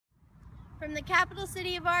From the capital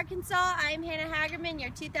city of Arkansas, I am Hannah Hagerman, your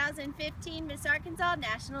 2015 Miss Arkansas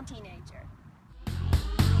National Teenager.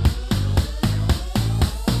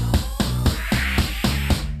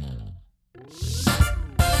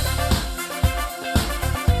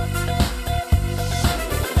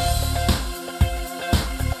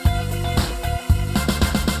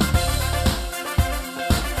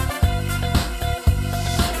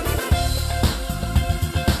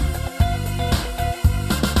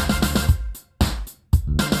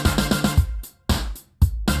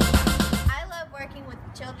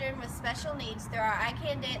 Children with special needs through our I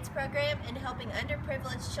Can Dance program and helping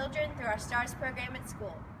underprivileged children through our STARS program at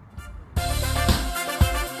school.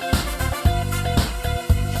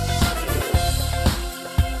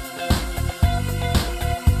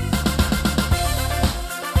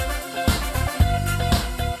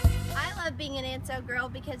 I love being an ANSO girl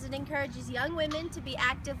because it encourages young women to be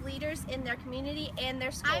active leaders in their community and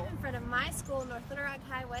their school. I'm in front of my school, North Little Rock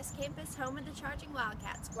High West Campus, home of the Charging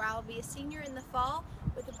Wildcats, where I will be a senior in the fall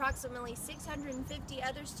with approximately 650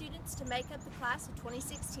 other students to make up the class of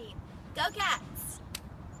 2016. Go Cats!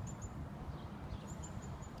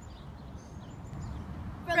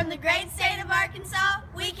 From the great state of Arkansas,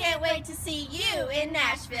 we can't wait to see you in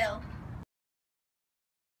Nashville.